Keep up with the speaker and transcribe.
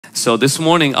So this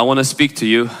morning I want to speak to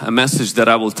you a message that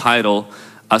I will title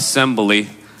Assembly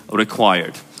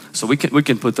Required. So we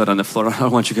can put that on the floor. I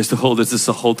don't want you guys to hold this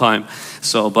the whole time.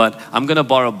 So, but I'm going to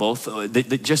borrow both.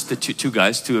 Just the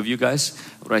two of you guys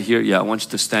right here. Yeah, I want you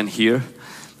to stand here.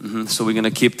 So we're going to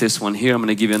keep this one here. I'm going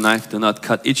to give you a knife. Do not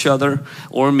cut each other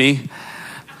or me.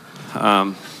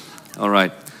 All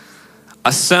right.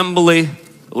 Assembly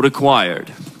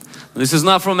Required. This is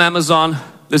not from Amazon.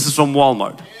 This is from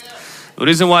Walmart. The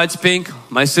reason why it's pink,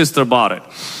 my sister bought it.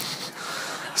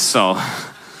 So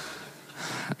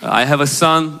I have a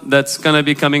son that's gonna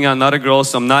be coming out, not a girl,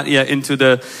 so I'm not yet into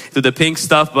the pink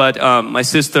stuff, but my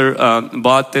sister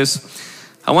bought this.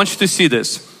 I want you to see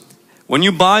this. When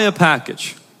you buy a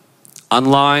package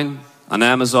online, on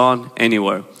Amazon,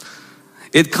 anywhere,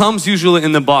 it comes usually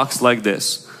in the box like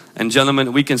this. And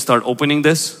gentlemen, we can start opening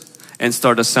this and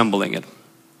start assembling it.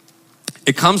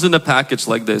 It comes in a package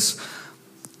like this.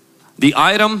 The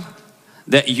item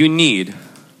that you need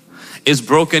is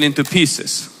broken into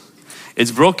pieces. It's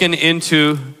broken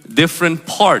into different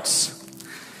parts.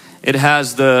 It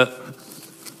has a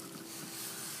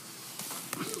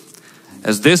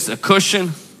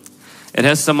cushion. It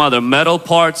has some other metal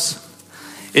parts.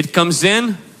 It comes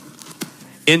in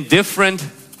different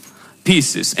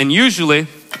pieces. And usually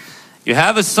you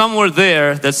have it somewhere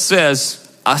there that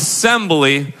says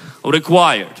assembly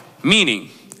required. Meaning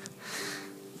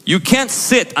you can't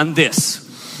sit on this.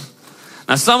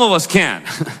 Now some of us can.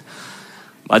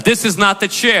 But this is not the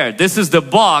chair. This is the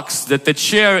box that the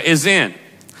chair is in.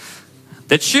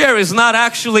 The chair is not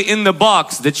actually in the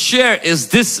box. The chair is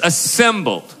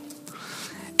disassembled.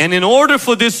 And in order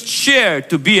for this chair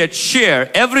to be a chair,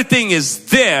 everything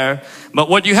is there. But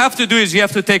what you have to do is you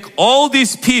have to take all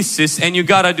these pieces and you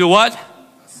gotta do what?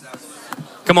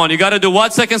 Come on, you gotta do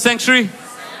what, Second Sanctuary?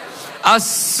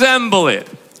 Assemble it.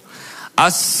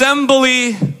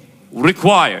 Assembly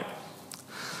required.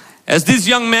 As these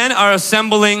young men are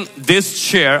assembling this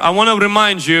chair, I want to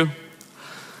remind you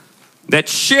that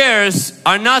chairs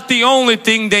are not the only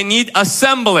thing they need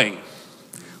assembling.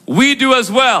 We do as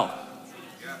well.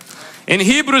 In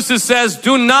Hebrews it says,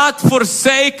 do not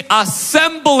forsake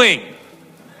assembling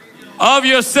of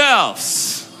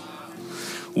yourselves.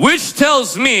 Which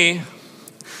tells me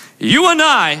you and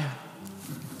I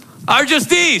are just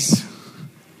these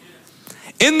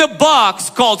in the box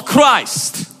called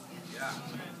Christ.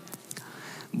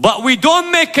 But we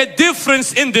don't make a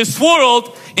difference in this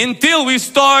world until we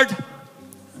start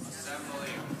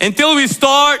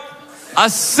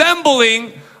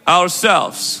assembling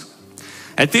ourselves.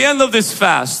 At the end of this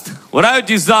fast, what I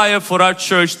desire for our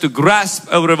church to grasp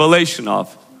a revelation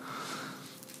of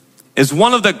is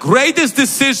one of the greatest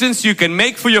decisions you can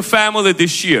make for your family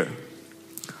this year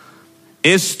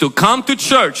is to come to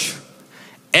church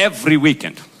every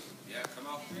weekend.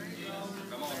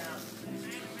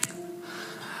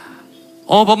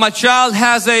 Oh, but my child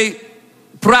has a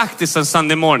practice on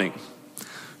Sunday morning.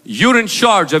 You're in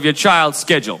charge of your child's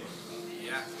schedule.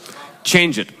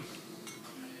 Change it.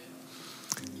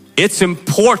 It's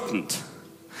important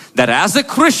that as a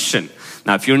Christian,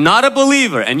 now if you're not a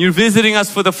believer and you're visiting us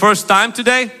for the first time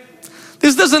today,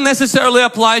 this doesn't necessarily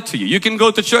apply to you. You can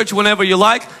go to church whenever you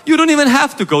like. You don't even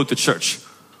have to go to church.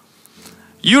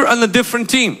 You're on a different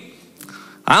team.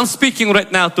 I'm speaking right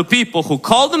now to people who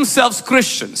call themselves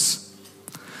Christians.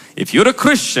 If you're a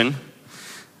Christian,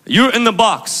 you're in the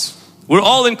box. We're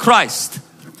all in Christ.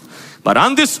 But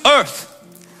on this earth,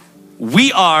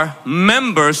 we are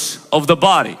members of the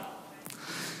body.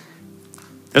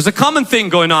 There's a common thing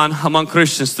going on among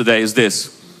Christians today is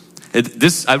this.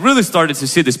 I really started to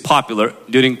see this popular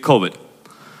during COVID.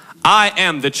 I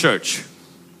am the church.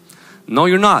 No,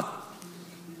 you're not.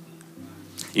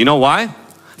 You know why?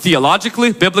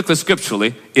 Theologically, biblically,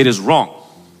 scripturally, it is wrong.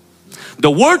 The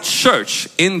word church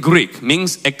in Greek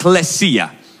means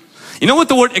ecclesia. You know what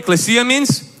the word ecclesia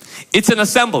means? It's an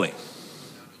assembly.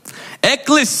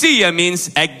 Ecclesia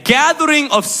means a gathering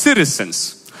of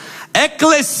citizens.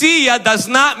 Ecclesia does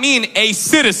not mean a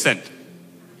citizen.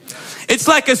 It's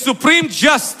like a supreme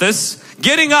justice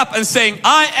getting up and saying,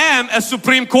 I am a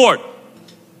Supreme Court.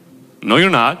 No, you're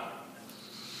not.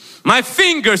 My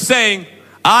finger saying,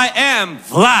 I am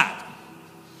Vlad.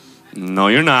 No,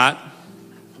 you're not.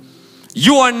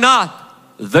 You are not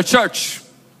the church.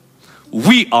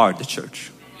 We are the church.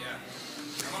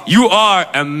 You are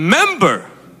a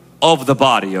member of the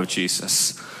body of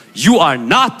Jesus. You are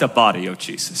not the body of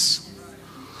Jesus.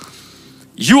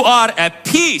 You are a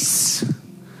piece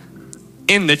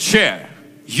in the chair.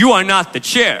 You are not the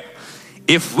chair.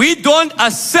 If we don't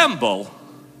assemble,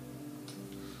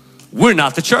 we're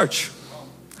not the church.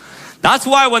 That's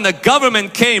why when the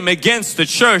government came against the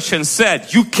church and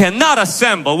said, you cannot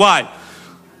assemble. Why?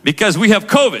 Because we have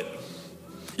COVID.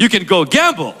 You can go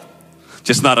gamble,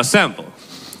 just not assemble.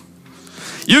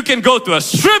 You can go to a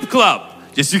strip club,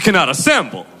 just you cannot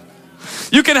assemble.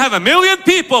 You can have 1 million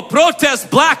people protest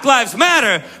Black Lives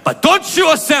Matter, but don't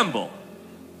you assemble.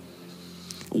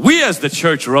 We as the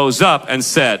church rose up and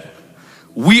said,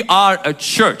 we are a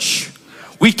church.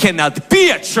 We cannot be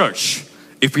a church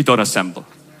if we don't assemble.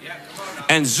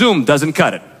 And Zoom doesn't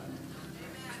cut it.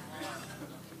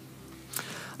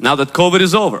 Now that COVID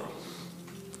is over,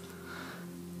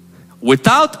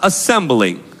 without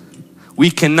assembling,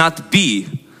 we cannot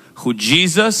be who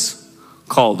Jesus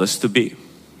called us to be.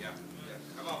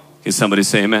 Can somebody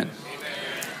say amen?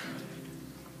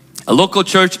 A local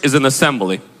church is an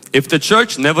assembly. If the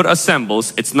church never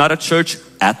assembles, it's not a church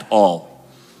at all.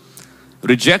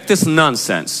 Reject this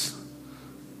nonsense.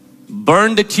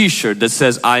 Burn the t-shirt that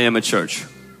says I am a church.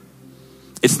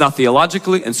 It's not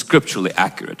theologically and scripturally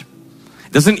accurate.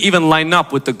 It doesn't even line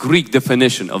up with the Greek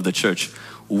definition of the church.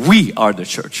 We are the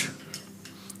church,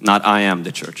 not I am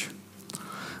the church.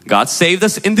 God saved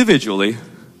us individually,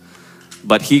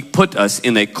 but He put us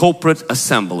in a corporate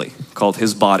assembly called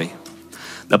His body.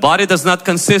 The body does not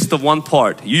consist of one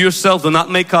part. You yourself do not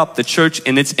make up the church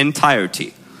in its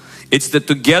entirety. It's the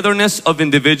togetherness of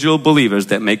individual believers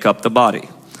that make up the body.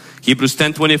 Hebrews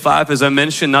 10:25, as I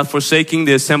mentioned, not forsaking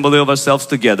the assembly of ourselves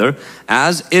together,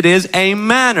 as it is a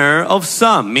manner of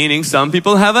some. Meaning some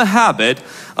people have a habit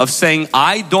of saying,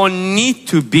 I don't need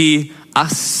to be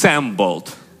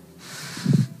assembled.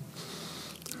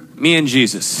 Me and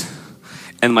Jesus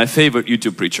and my favorite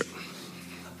YouTube preacher.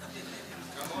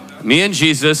 Me and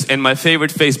Jesus and my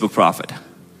favorite Facebook prophet.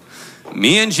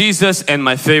 Me and Jesus and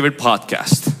my favorite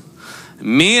podcast.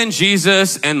 Me and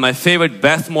Jesus and my favorite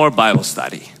Beth Moore Bible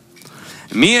study.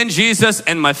 Me and Jesus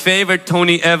and my favorite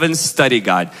Tony Evans study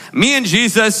guide. Me and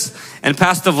Jesus and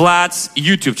Pastor Vlad's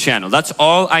YouTube channel. That's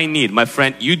all I need, my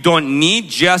friend. You don't need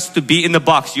just to be in the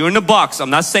box. You're in the box.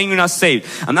 I'm not saying you're not saved.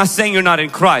 I'm not saying you're not in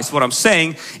Christ. What I'm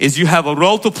saying is you have a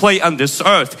role to play on this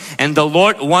earth. And the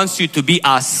Lord wants you to be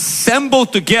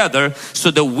assembled together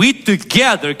so that we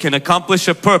together can accomplish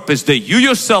a purpose that you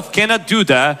yourself cannot do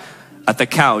that at the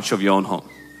couch of your own home.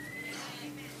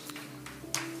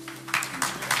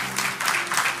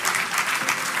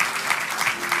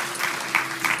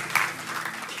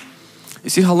 You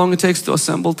see how long it takes to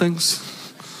assemble things?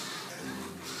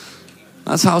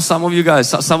 That's how some of you guys,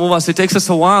 some of us, it takes us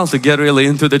a while to get really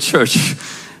into the church.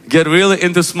 Get really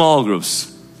into small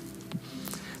groups.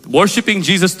 Worshiping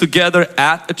Jesus together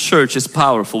at a church is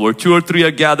powerful. Where 2 or 3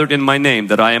 are gathered in my name,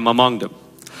 that I am among them.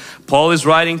 Paul is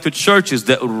writing to churches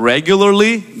that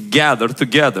regularly gather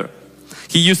together.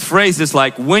 He used phrases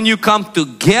like, when you come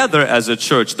together as a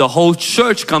church, the whole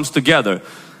church comes together.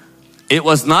 It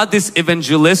was not this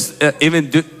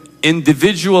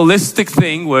individualistic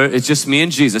thing where it's just me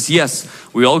and Jesus. Yes,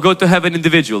 we all go to heaven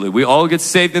individually. We all get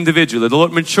saved individually. The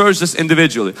Lord matures us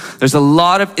individually. There's a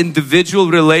lot of individual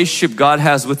relationship God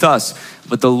has with us.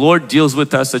 But the Lord deals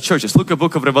with us as churches. Look at the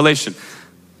book of Revelation.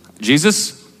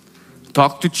 Jesus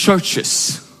talked to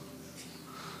churches,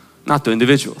 not to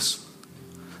individuals.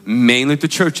 Mainly to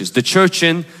churches. The church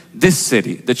in this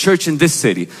city. The church in this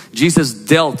city. Jesus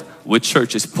dealt with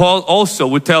churches. Paul also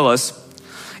would tell us,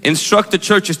 instruct the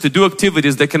churches to do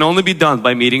activities that can only be done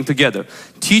by meeting together.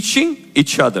 Teaching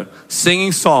each other,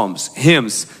 singing psalms,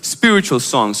 hymns, spiritual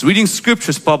songs, reading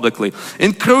scriptures publicly,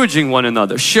 encouraging one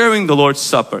another, sharing the Lord's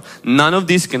Supper. None of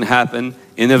these can happen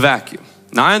in a vacuum.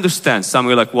 Now I understand, some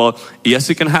are like, well,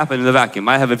 yes, it can happen in a vacuum.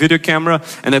 I have a video camera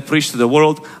and I preach to the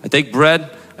world. I take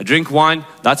bread, I drink wine,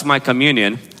 that's my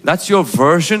communion. That's your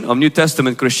version of New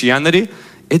Testament Christianity.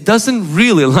 It doesn't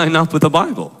really line up with the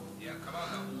Bible.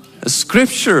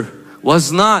 Scripture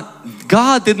was not,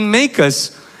 God didn't make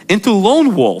us into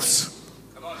lone wolves.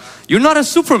 You're not a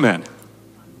Superman.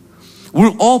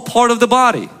 We're all part of the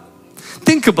body.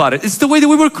 Think about it. It's the way that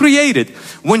we were created.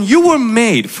 When you were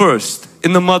made first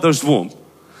in the mother's womb,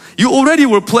 you already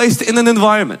were placed in an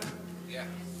environment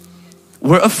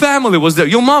where a family was there.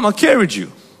 Your mama carried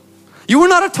you. You were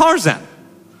not a Tarzan,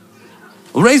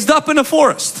 raised up in a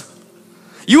forest.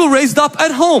 You were raised up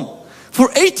at home. For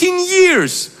 18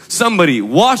 years, somebody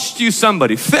washed you,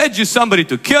 somebody fed you, somebody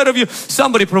took care of you,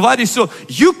 somebody provided you. So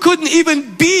you couldn't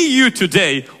even be you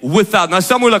today without. Now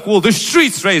some were like, well, the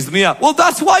streets raised me up. Well,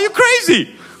 that's why you're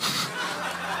crazy.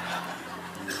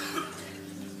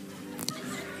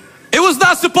 It was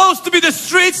not supposed to be the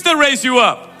streets that raised you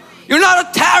up. You're not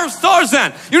a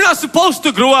Tarzan. You're not supposed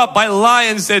to grow up by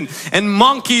lions and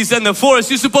monkeys in the forest.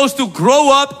 You're supposed to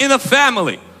grow up in a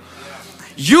family.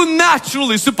 You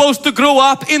naturally supposed to grow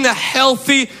up in a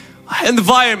healthy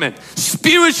environment.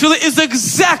 Spiritually is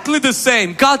exactly the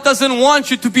same. God doesn't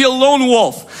want you to be a lone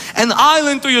wolf, an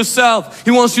island to yourself.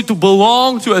 He wants you to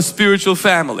belong to a spiritual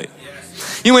family.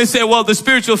 You may say, well, the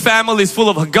spiritual family is full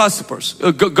of gossipers.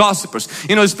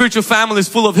 You know, the spiritual family is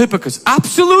full of hypocrites.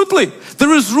 Absolutely.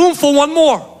 There is room for one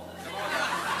more.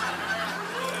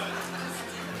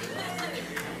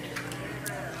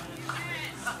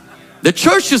 The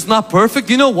church is not perfect.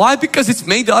 You know why? Because it's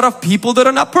made out of people that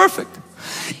are not perfect.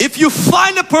 If you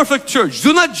find a perfect church,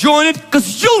 do not join it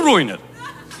because you'll ruin it.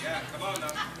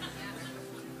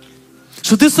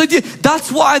 So this idea,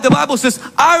 that's why the Bible says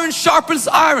iron sharpens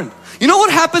iron. You know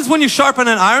what happens when you sharpen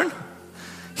an iron?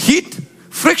 Heat,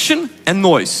 friction, and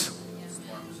noise.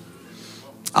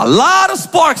 A lot of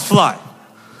sparks fly.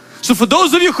 So for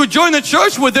those of you who join a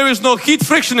church where there is no heat,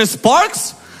 friction, and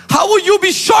sparks, how will you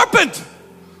be sharpened?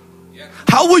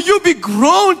 How will you be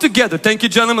grown together? Thank you,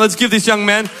 gentlemen. Let's give this young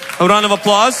man a round of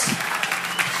applause.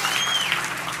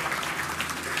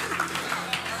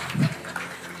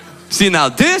 See, now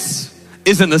this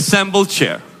is an assembled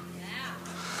chair.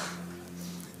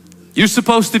 You're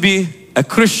supposed to be a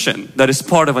Christian that is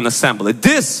part of an assembly.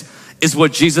 This is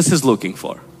what Jesus is looking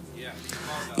for.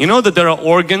 You know that there are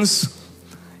organs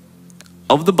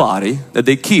of the body that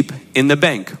they keep in the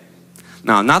bank.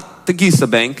 Now, not the Giza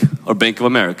Bank or Bank of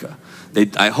America.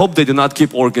 I hope they do not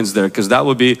keep organs there, because that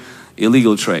would be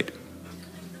illegal trade.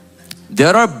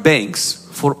 There are banks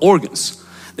for organs.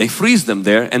 They freeze them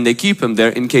there and they keep them there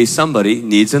in case somebody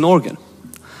needs an organ.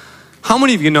 How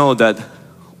many of you know that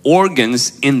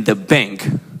organs in the bank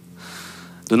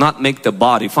do not make the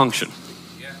body function?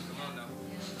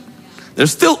 They're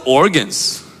still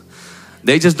organs.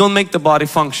 They just don't make the body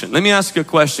function. Let me ask you a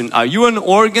question. Are you an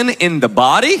organ in the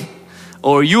body,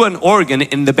 or are you an organ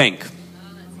in the bank?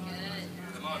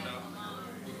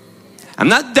 I'm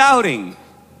not doubting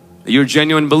that you're a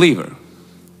genuine believer.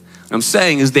 What I'm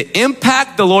saying is the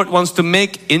impact the Lord wants to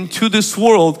make into this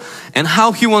world and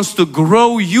how He wants to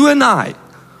grow you and I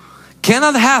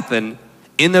cannot happen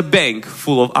in a bank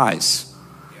full of ice.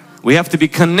 We have to be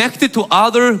connected to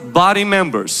other body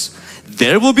members.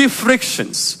 There will be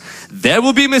frictions. There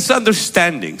will be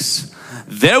misunderstandings.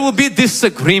 There will be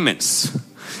disagreements.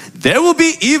 There will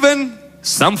be even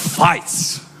some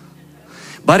fights.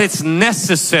 But it's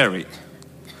necessary.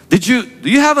 Do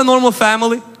you have a normal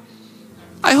family?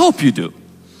 I hope you do.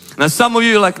 Now some of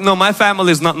you are like, no, my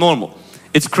family is not normal.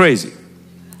 It's crazy.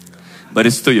 But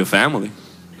it's still your family.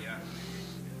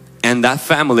 And that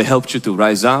family helped you to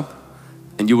rise up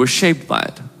and you were shaped by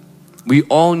it. We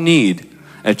all need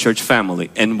a church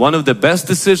family. And one of the best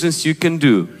decisions you can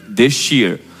do this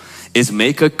year is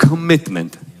make a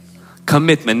commitment.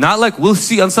 Not like we'll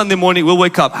see on Sunday morning, we'll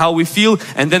wake up how we feel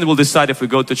and then we'll decide if we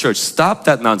go to church. Stop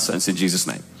that nonsense in Jesus'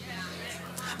 name.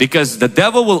 Because the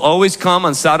devil will always come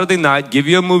on Saturday night, give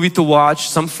you a movie to watch,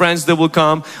 some friends that will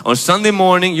come. On Sunday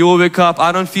morning you will wake up,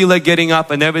 I don't feel like getting up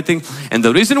and everything. And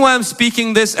the reason why I'm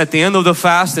speaking this at the end of the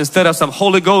fast instead of some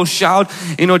Holy Ghost shout,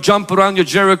 jump around your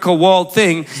Jericho wall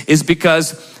thing, is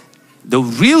because the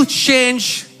real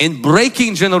change in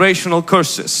breaking generational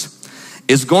curses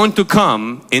is going to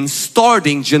come in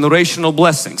starting generational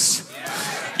blessings.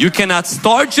 You cannot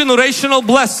start generational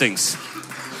blessings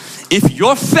if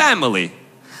your family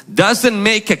doesn't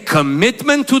make a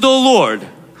commitment to the Lord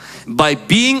by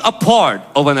being a part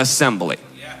of an assembly.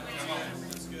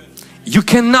 You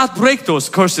cannot break those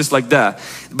curses like that,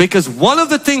 because one of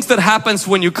the things that happens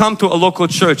when you come to a local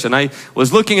church, and I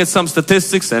was looking at some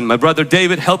statistics and my brother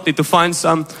David helped me to find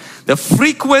some, the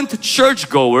frequent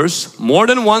churchgoers more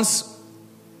than once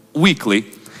weekly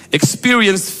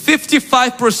experience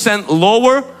 55%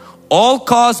 lower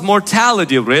all-cause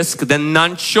mortality risk than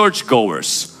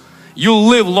non-churchgoers. You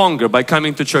live longer by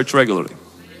coming to church regularly.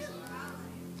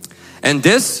 And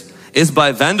this is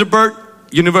by Vanderbilt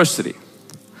University.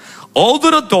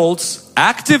 Older adults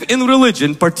active in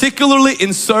religion, particularly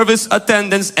in service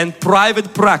attendance and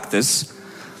private practice,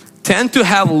 tend to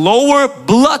have lower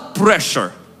blood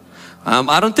pressure.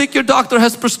 I don't think your doctor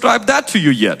has prescribed that to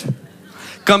you yet,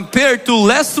 compared to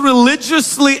less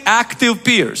religiously active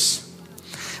peers.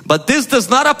 But this does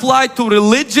not apply to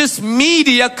religious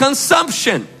media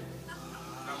consumption.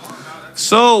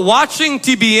 So watching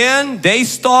TBN,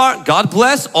 Daystar, God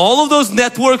bless, all of those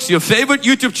networks, your favorite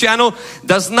YouTube channel,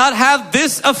 does not have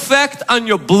this effect on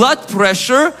your blood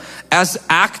pressure as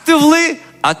actively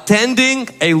attending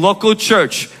a local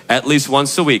church at least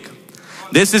once a week.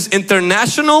 This is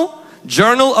International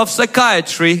Journal of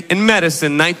Psychiatry and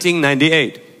Medicine,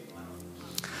 1998.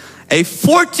 A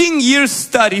 14-year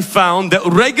study found that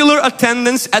regular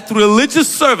attendance at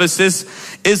religious services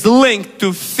is linked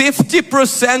to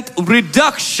 50%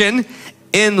 reduction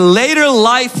in later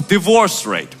life divorce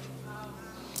rate.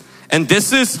 And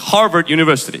this is Harvard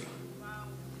University.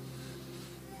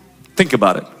 Think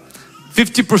about it.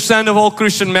 50% of all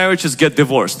Christian marriages get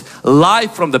divorced.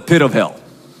 Live from the pit of hell.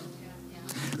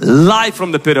 Live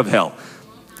from the pit of hell.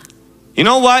 You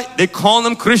know why they call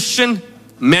them Christian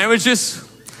marriages?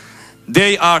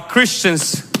 They are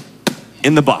Christians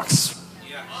in the box.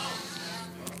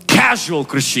 Casual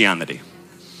Christianity.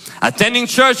 Attending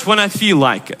church when I feel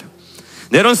like it.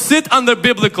 They don't sit under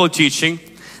biblical teaching.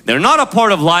 They're not a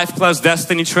part of life class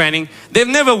destiny training. They've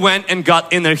never went and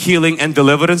got inner healing and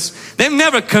deliverance. They've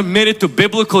never committed to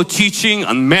biblical teaching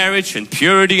on marriage and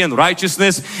purity and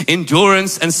righteousness,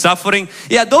 endurance and suffering.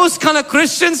 Yeah, those kind of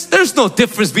Christians, there's no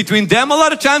difference between them a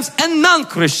lot of times and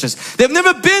non-Christians. They've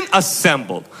never been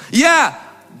assembled. Yeah,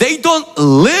 they don't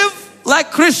live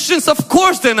like Christians. Of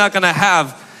course they're not going to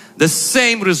have the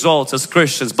same results as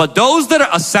Christians. But those that are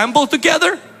assembled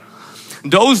together,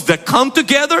 those that come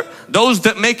together, those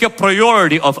that make a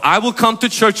priority of I will come to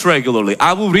church regularly,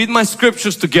 I will read my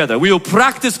scriptures together, we will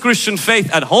practice Christian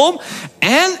faith at home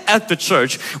and at the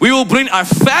church, we will bring our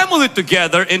family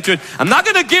together into it. I'm not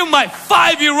going to give my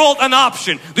 5-year-old an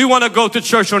option. Do you want to go to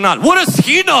church or not? What does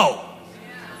he know?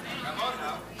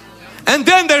 And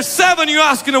then there's 7, you're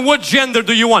asking him, what gender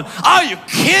do you want? Are you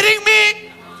kidding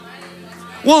me?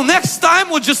 Well, next time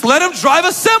we'll just let him drive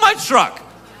a semi-truck.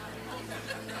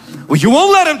 Well, you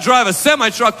won't let him drive a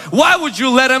semi-truck. Why would you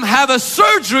let him have a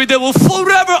surgery that will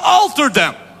forever alter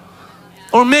them?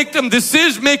 Or make a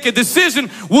decision,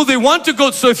 will they want to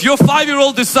go? So if your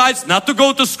 5-year-old decides not to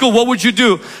go to school, what would you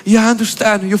do? Yeah, I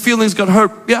understand, your feelings got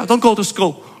hurt. Yeah, don't go to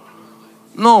school.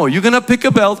 No, you're gonna pick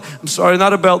a belt. I'm sorry,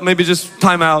 not a belt, maybe just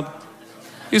time out.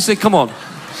 You say, come on.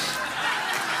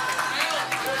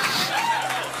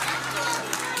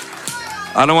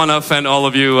 I don't want to offend all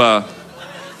of you,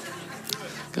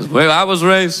 because the way I was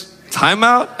raised,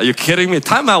 timeout? Are you kidding me?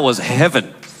 Timeout was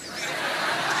heaven.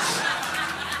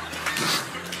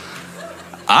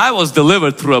 I was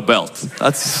delivered through a belt.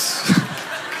 That's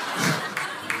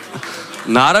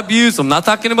not abuse. I'm not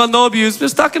talking about no abuse. I'm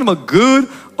just talking about good,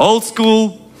 old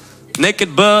school,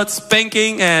 naked butt,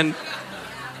 spanking, and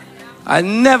I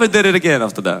never did it again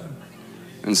after that.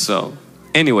 And so,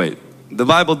 anyway, the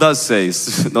Bible does say,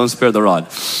 don't spare the rod.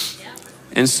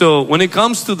 And so when it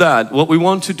comes to that, what we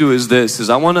want to do is this,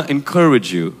 I want to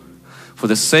encourage you for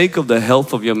the sake of the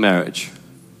health of your marriage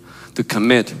to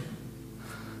commit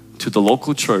to the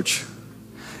local church,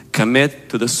 commit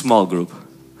to the small group,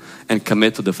 and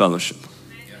commit to the fellowship.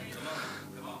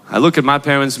 I look at my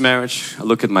parents' marriage, I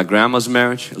look at my grandma's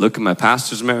marriage, I look at my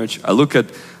pastor's marriage, I look at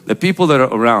the people that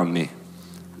are around me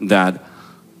that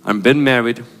have been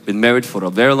married for a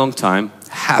very long time,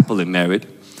 happily married.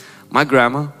 My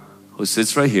grandma, who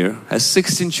sits right here, has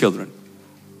 16 children.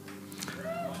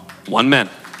 One man.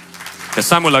 Because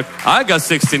some were like, I got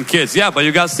 16 kids. Yeah, but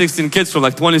you got 16 kids from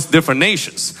like 20 different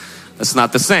nations. That's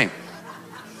not the same.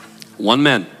 One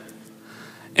man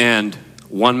and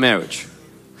one marriage.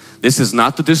 This is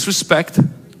not to disrespect,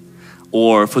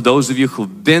 or for those of you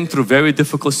who've been through very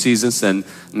difficult seasons and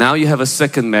now you have a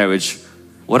second marriage,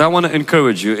 what I want to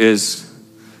encourage you is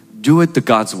do it the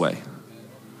God's way.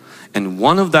 And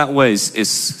one of that ways is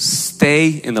stay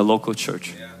in the local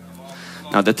church.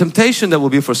 Now the temptation that will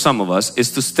be for some of us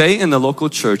is to stay in the local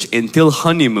church until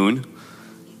honeymoon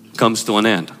comes to an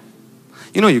end.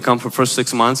 You know, you come for the first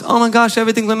 6 months, oh my gosh,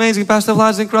 everything's amazing, Pastor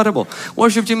Vlad is incredible,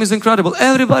 worship team is incredible,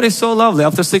 everybody's so lovely.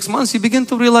 After 6 months you begin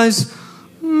to realize,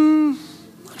 not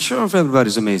sure if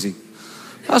everybody's amazing.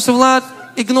 Pastor Vlad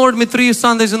ignored me 3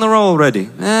 Sundays in a row already.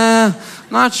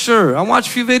 Not sure. I watched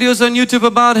a few videos on YouTube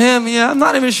about him. Yeah, I'm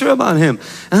not even sure about him.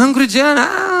 And HungryGen,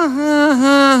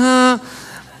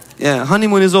 yeah,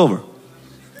 honeymoon is over.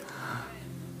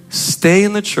 Stay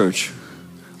in the church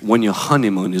when your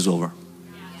honeymoon is over.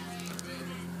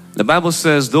 The Bible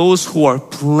says those who are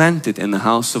planted in the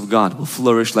house of God will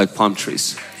flourish like palm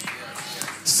trees.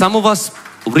 Some of us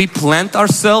replant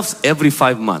ourselves every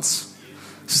 5 months.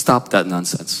 Stop that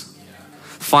nonsense.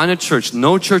 Find a church.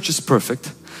 No church is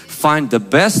perfect. Find the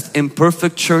best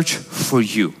imperfect church for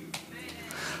you.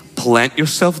 Plant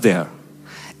yourself there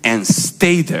and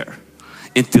stay there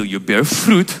until you bear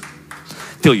fruit,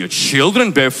 till your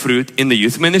children bear fruit in the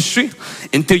youth ministry,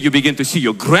 until you begin to see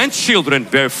your grandchildren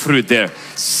bear fruit there.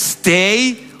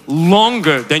 Stay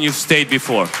longer than you've stayed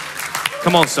before.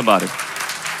 Come on, somebody.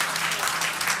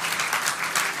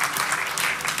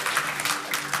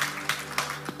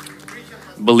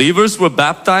 Believers were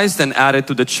baptized and added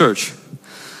to the church.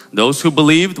 Those who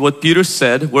believed what Peter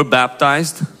said were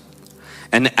baptized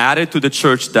and added to the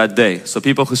church that day. So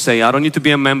people who say, I don't need to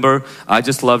be a member, I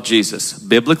just love Jesus.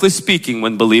 Biblically speaking,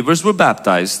 when believers were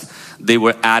baptized, they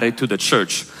were added to the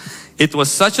church. It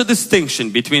was such a distinction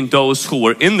between those who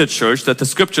were in the church that the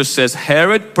scripture says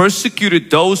Herod persecuted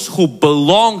those who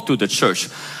belonged to the church.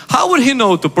 How would he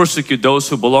know to persecute those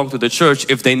who belong to the church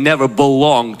if they never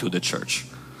belonged to the church?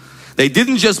 They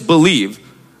didn't just believe,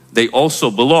 they also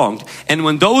belonged. And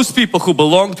when those people who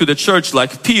belonged to the church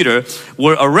like Peter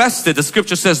were arrested, the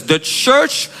scripture says the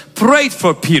church prayed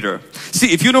for Peter.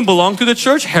 See, if you don't belong to the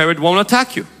church, Herod won't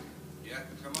attack you.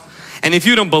 And if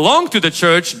you don't belong to the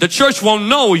church won't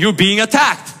know you're being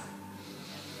attacked.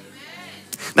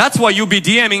 That's why you'll be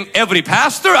DMing every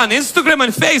pastor on Instagram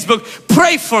and Facebook,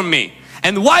 pray for me.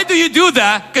 And why do you do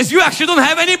that? Because you actually don't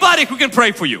have anybody who can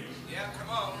pray for you.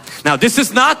 Now this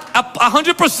is not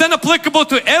 100% applicable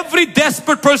to every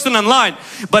desperate person online,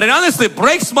 but it honestly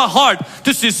breaks my heart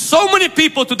to see so many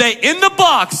people today in the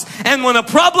box, and when a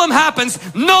problem happens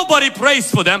nobody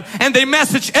prays for them, and they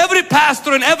message every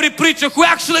pastor and every preacher who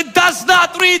actually does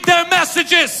not read their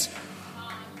messages.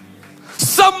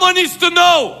 Someone needs to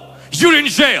know you're in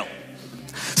jail.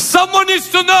 Someone needs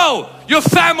to know your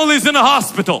family is in a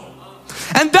hospital.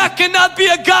 And that cannot be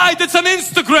a guy that's on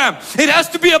Instagram. It has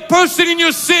to be a person in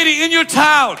your city, in your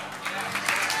town.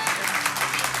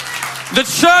 The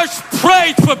church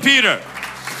prayed for Peter.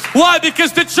 Why?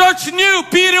 Because the church knew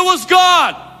Peter was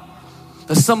gone.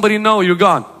 Does somebody know you're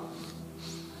gone?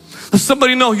 Does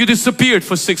somebody know you disappeared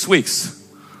for 6 weeks?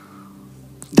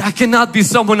 That cannot be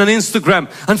someone on Instagram,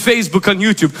 on Facebook, on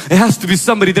YouTube. It has to be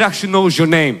somebody that actually knows your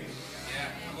name.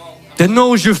 That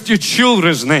knows your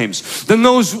children's names, that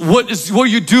knows what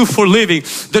you do for living.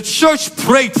 The church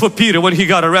prayed for Peter when he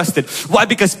got arrested. Why?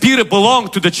 Because Peter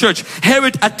belonged to the church.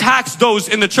 Herod attacks those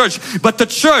in the church, but the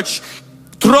church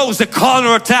throws a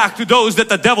counter attack to those that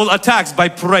the devil attacks by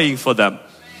praying for them.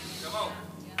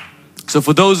 So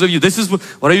for those of you, this is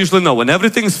what I usually know. When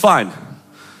everything is fine,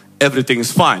 everything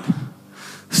is fine.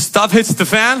 Stuff hits the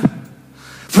fan,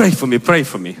 pray for me, pray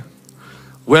for me.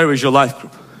 Where is your life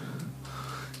group?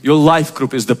 Your life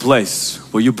group is the place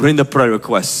where you bring the prayer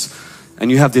requests and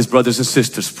you have these brothers and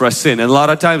sisters press in. And a lot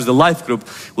of times the life group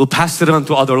will pass it on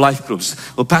to other life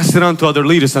groups. We'll pass it on to other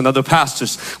leaders and other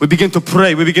pastors. We begin to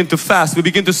pray, we begin to fast, we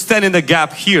begin to stand in the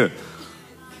gap here.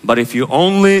 But if you're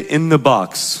only in the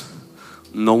box,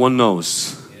 no one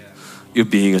knows you're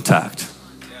being attacked.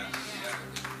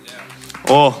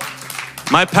 Oh,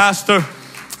 my pastor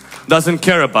doesn't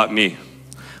care about me.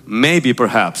 Maybe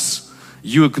perhaps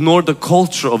you ignore the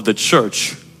culture of the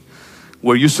church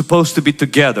where you're supposed to be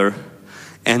together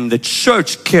and the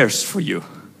church cares for you.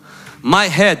 My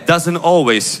head doesn't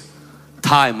always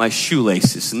tie my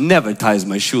shoelaces, never ties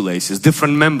my shoelaces.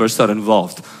 Different members are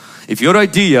involved. If your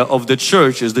idea of the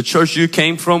church is the church you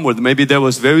came from, where maybe there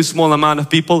was very small amount of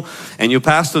people and your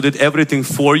pastor did everything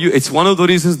for you, it's one of the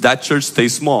reasons that church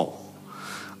stays small.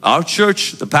 Our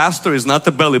church, the pastor is not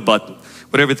the belly button,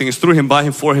 but everything is through him, by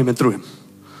him, for him, and through him.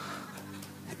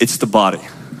 It's the body.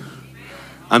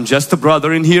 I'm just a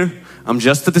brother in here. I'm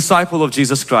just a disciple of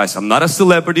Jesus Christ. I'm not a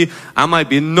celebrity. I might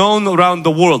be known around the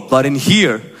world, but in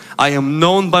here I am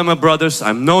known by my brothers,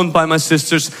 I'm known by my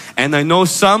sisters, and I know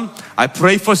some, I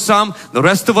pray for some, the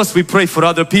rest of us we pray for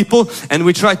other people, and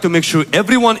we try to make sure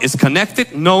everyone is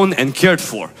connected, known and cared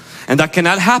for. And that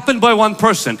cannot happen by one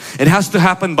person. It has to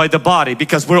happen by the body,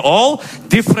 because we're all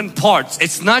different parts.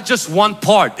 It's not just one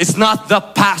part. It's not the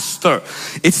pastor.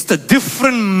 It's the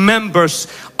different members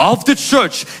of the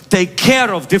church. Take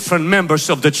care of different members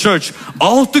of the church,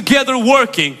 all together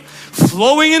working,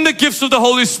 flowing in the gifts of the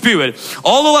Holy Spirit.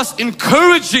 All of us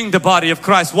encouraging the body of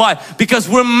Christ. Why? Because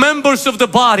we're members of the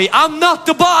body. I'm not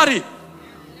the body.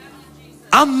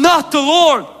 I'm not the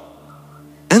Lord.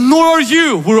 And nor are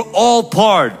you. We're all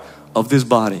part of this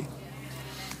body.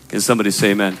 Can somebody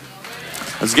say amen?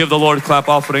 Let's give the Lord a clap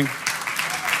offering.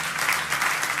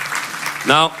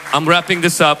 Now I'm wrapping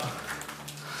this up.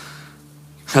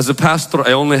 As a pastor,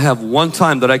 I only have one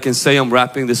time that I can say I'm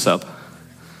wrapping this up.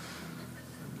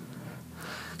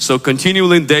 So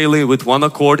continually daily with one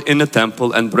accord in the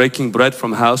temple and breaking bread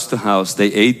from house to house,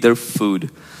 they ate their food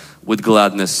with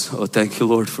gladness. Oh, thank you,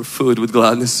 Lord, for food with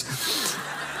gladness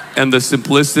and the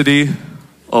simplicity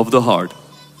of the heart.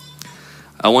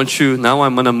 I want you, now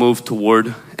I'm going to move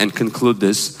toward and conclude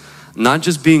this, not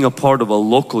just being a part of a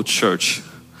local church,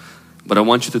 but I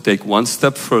want you to take one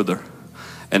step further,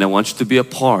 and I want you to be a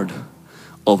part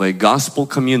of a gospel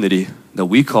community that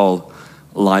we call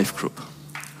life group.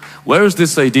 Where is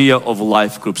this idea of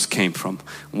life groups came from?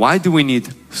 Why do we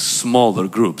need smaller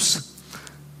groups?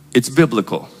 It's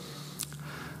biblical.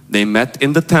 They met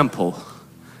in the temple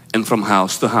and from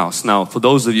house to house. Now, for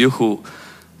those of you who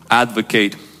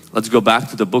advocate, let's go back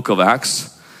to the book of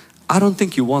Acts. I don't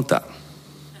think you want that,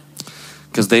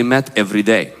 because they met every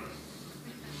day.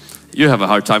 You have a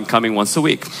hard time coming once a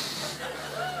week.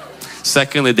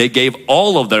 Secondly, they gave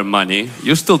all of their money.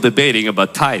 You're still debating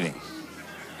about tithing.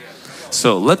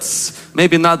 So let's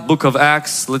maybe not book of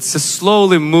Acts. Let's just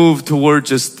slowly move toward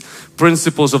just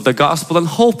principles of the gospel, and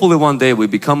hopefully one day we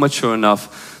become mature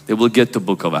enough that we'll get to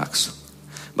book of Acts.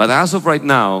 But as of right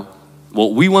now,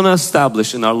 what we want to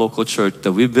establish in our local church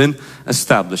that we've been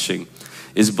establishing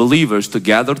is believers to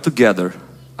gather together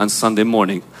on Sunday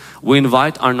morning. We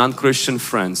invite our non-Christian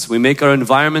friends. We make our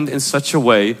environment in such a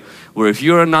way where if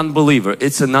you're a non-believer,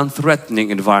 it's a non-threatening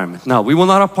environment. Now, we will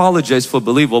not apologize for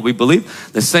believe what we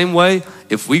believe. The same way,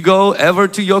 if we go ever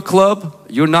to your club,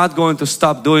 you're not going to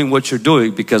stop doing what you're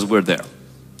doing because we're there.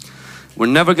 We're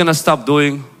never going to stop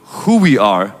doing who we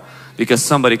are because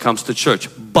somebody comes to church.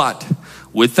 But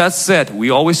with that said, we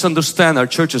always understand our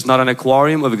church is not an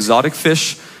aquarium of exotic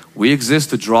fish. We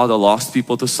exist to draw the lost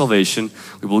people to salvation.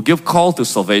 We will give call to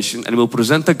salvation, and we'll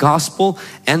present the gospel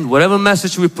and whatever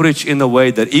message we preach in a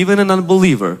way that even an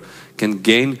unbeliever can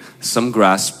gain some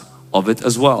grasp of it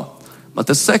as well. But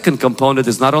the second component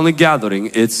is not only gathering,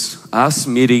 it's us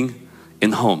meeting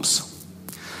in homes.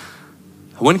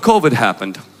 When COVID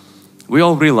happened, we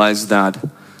all realized that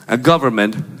a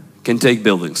government can take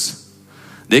buildings.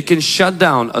 They can shut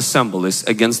down assemblies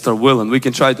against our will, and we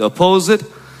can try to oppose it.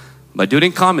 But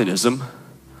during communism,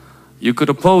 you could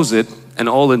oppose it and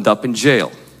all end up in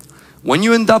jail. When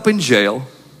you end up in jail,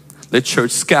 the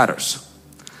church scatters.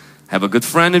 I have a good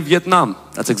friend in Vietnam.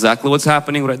 That's exactly what's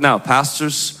happening right now.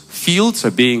 Pastors' fields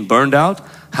are being burned out.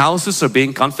 Houses are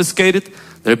being confiscated.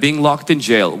 They're being locked in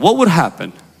jail. What would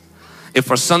happen if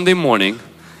our Sunday morning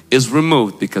is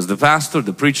removed because the pastor,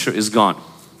 the preacher is gone?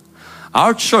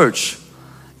 Our church,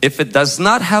 if it does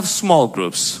not have small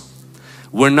groups,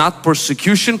 we're not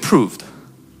persecution proved,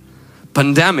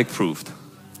 pandemic proved.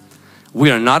 We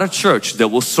are not a church that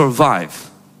will survive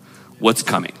what's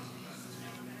coming.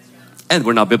 And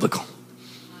we're not biblical.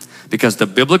 Because the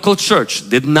biblical church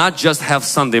did not just have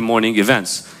Sunday morning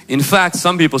events. In fact,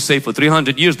 some people say for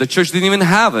 300 years the church didn't even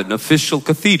have an official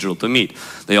cathedral to meet.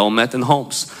 They all met in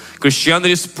homes.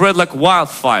 Christianity spread like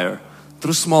wildfire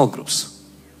through small groups,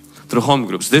 through home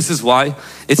groups. This is why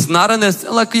it's not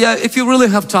like, yeah, if you really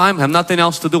have time, have nothing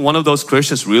else to do, one of those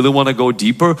Christians really want to go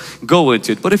deeper, go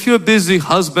into it. But if you're a busy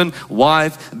husband,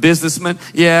 wife, businessman,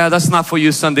 yeah, that's not for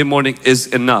you. Sunday morning is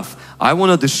enough. I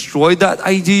want to destroy that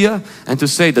idea and to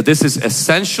say that this is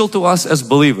essential to us as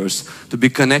believers to be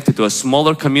connected to a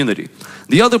smaller community.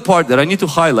 The other part that I need to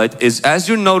highlight is, as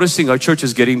you're noticing, our church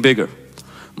is getting bigger.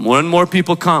 More and more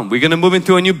people come. We're going to move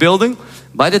into a new building.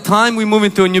 By the time we move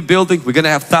into a new building, we're going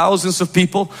to have thousands of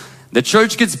people. The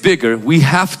church gets bigger. We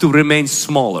have to remain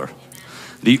smaller.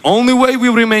 The only way we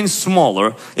remain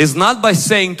smaller is not by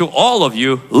saying to all of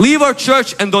you, leave our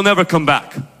church and don't ever come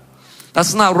back.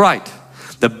 That's not right.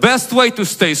 The best way to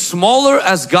stay smaller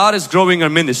as God is growing our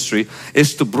ministry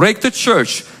is to break the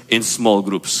church in small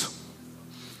groups.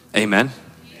 Amen.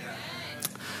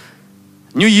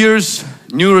 New Year's,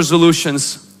 new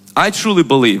resolutions. I truly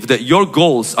believe that your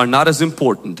goals are not as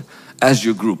important as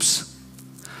your groups.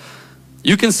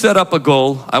 You can set up a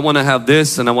goal, I want to have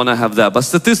this and I want to have that. But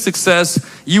statistics says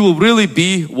you will really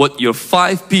be what your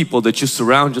 5 people that you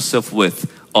surround yourself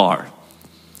with are.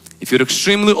 If you're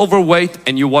extremely overweight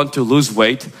and you want to lose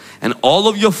weight, and all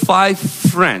of your 5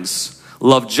 friends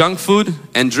love junk food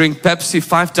and drink Pepsi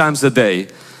 5 times a day,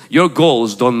 your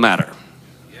goals don't matter.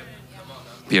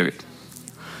 Period.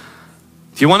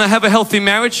 If you want to have a healthy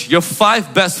marriage, your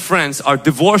 5 best friends are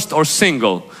divorced or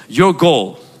single, your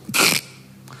goal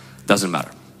doesn't matter.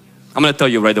 I'm going to tell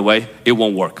you right away, it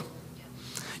won't work.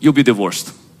 You'll be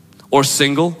divorced or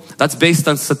single. That's based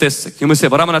on statistics. You may say,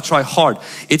 but I'm going to try hard.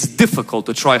 It's difficult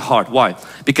to try hard. Why?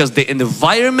 Because the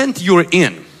environment you're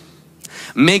in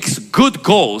makes good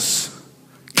goals,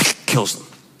 kills them.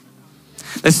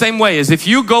 The same way as if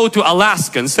you go to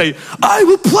Alaska and say, I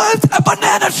will plant a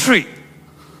banana tree.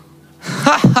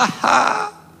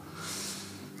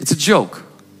 It's a joke.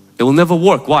 It will never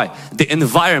work. Why? The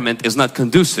environment is not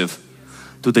conducive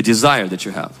to the desire that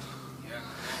you have.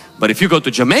 But if you go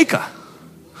to Jamaica,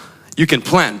 you can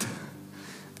plant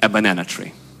a banana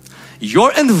tree.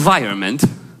 Your environment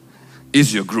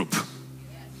is your group.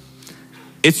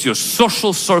 It's your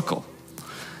social circle.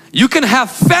 You can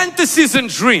have fantasies and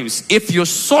dreams. If your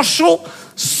social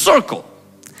circle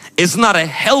is not a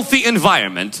healthy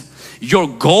environment, your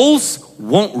goals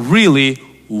won't really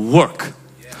work.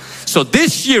 So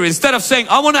this year, instead of saying,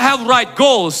 I want to have right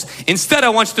goals, instead I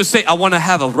want you to say, I want to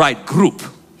have a right group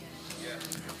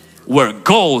where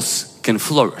goals can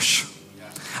flourish.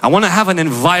 I want to have an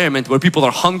environment where people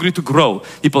are hungry to grow,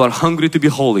 people are hungry to be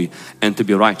holy and to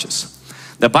be righteous.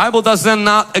 The Bible does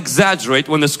not exaggerate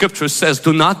when the scripture says,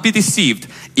 do not be deceived,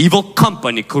 evil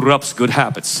company corrupts good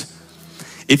habits.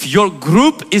 If your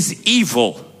group is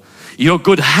evil, your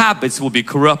good habits will be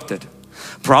corrupted.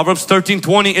 Proverbs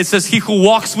 13:20, it says, he who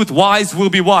walks with wise will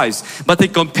be wise, but the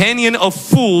companion of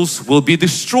fools will be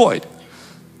destroyed.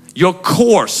 Your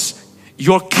course,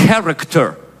 your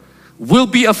character will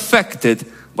be affected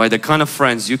by the kind of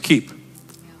friends you keep.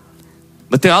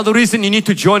 But the other reason you need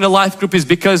to join a life group is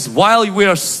because while we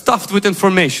are stuffed with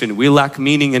information, we lack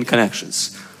meaning and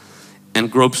connections.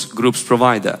 And groups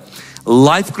provide that.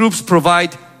 Life groups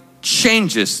provide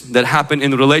changes that happen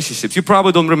in relationships. You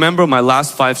probably don't remember my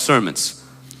last 5 sermons.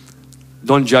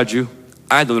 Don't judge you.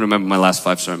 I don't remember my last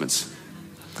 5 sermons.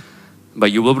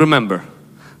 But you will remember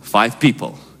 5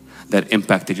 people that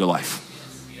impacted your life.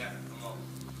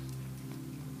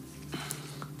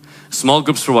 Small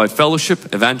groups provide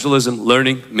fellowship, evangelism,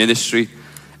 learning, ministry,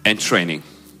 and training.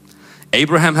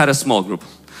 Abraham had a small group.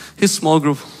 His small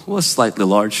group was slightly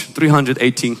large,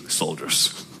 318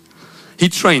 soldiers. He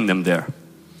trained them there.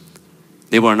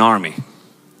 They were an army,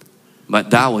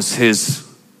 but that was his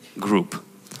group.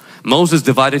 Moses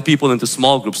divided people into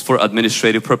small groups for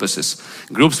administrative purposes.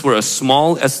 Groups were as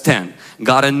small as 10.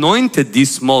 God anointed these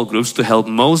small groups to help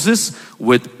Moses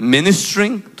with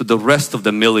ministering to the rest of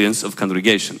the millions of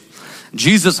congregation.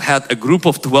 Jesus had a group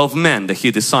of 12 men that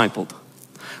He discipled.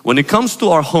 When it comes to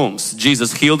our homes,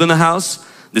 Jesus healed in the house,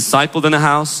 discipled in the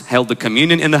house, held the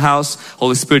communion in the house,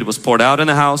 Holy Spirit was poured out in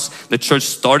the house, the church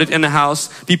started in the house,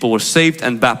 people were saved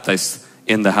and baptized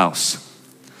in the house.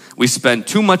 We spend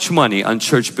too much money on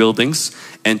church buildings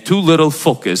and too little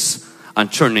focus on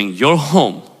turning your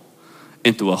home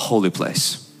into a holy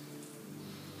place.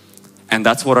 And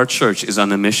that's what our church is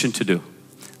on a mission to do.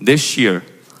 This year,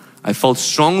 I felt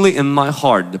strongly in my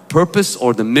heart the purpose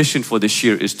or the mission for this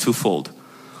year is twofold.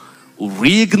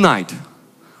 Reignite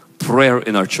prayer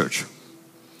in our church.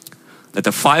 That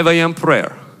the 5 a.m.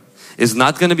 prayer is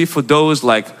not going to be for those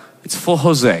like, it's for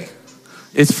Jose,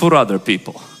 it's for other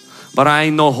people. But I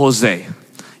know Jose.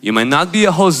 You may not be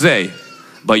a Jose,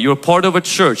 but you're part of a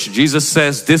church. Jesus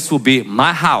says this will be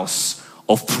my house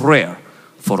of prayer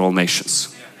for all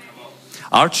nations.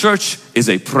 Our church is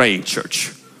a praying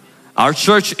church. Our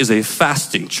church is a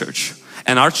fasting church.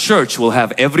 And our church will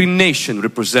have every nation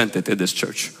represented in this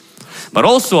church. But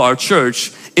also our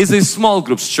church is a small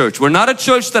groups church. We're not a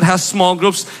church that has small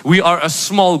groups. We are a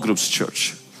small groups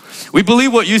church. We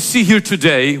believe what you see here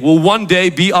today will one day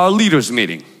be our leaders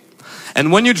meeting. And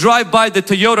when you drive by the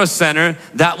Toyota Center,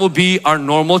 that will be our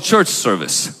normal church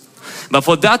service. But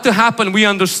for that to happen, we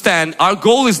understand our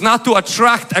goal is not to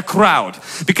attract a crowd,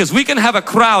 because we can have a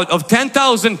crowd of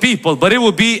 10,000 people, but it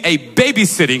will be a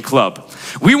babysitting club.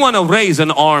 We want to raise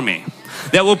an army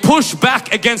that will push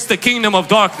back against the kingdom of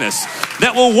darkness,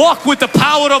 that will walk with the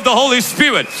power of the Holy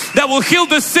Spirit, that will heal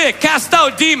the sick, cast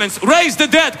out demons, raise the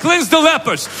dead, cleanse the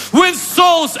lepers, win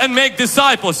souls and make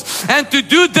disciples. And to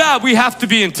do that, we have to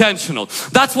be intentional.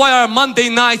 That's why our Monday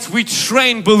nights we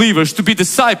train believers to be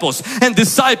disciples and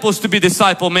disciples to be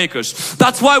disciple makers.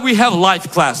 That's why we have life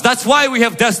class. That's why we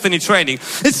have destiny training.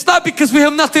 It's not because we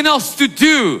have nothing else to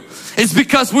do. It's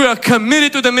because we are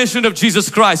committed to the mission of Jesus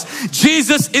Christ.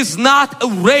 Jesus is not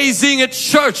raising a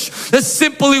church that's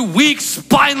simply weak,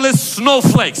 spineless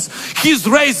snowflakes. He's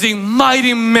raising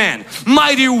mighty men,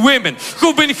 mighty women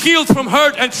who've been healed from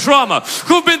hurt and trauma,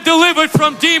 who've been delivered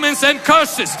from demons and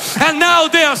curses, and now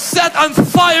they are set on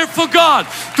fire for God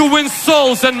to win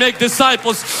souls and make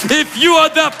disciples. If you are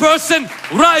that person,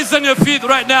 rise on your feet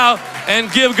right now and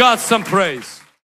give God some praise.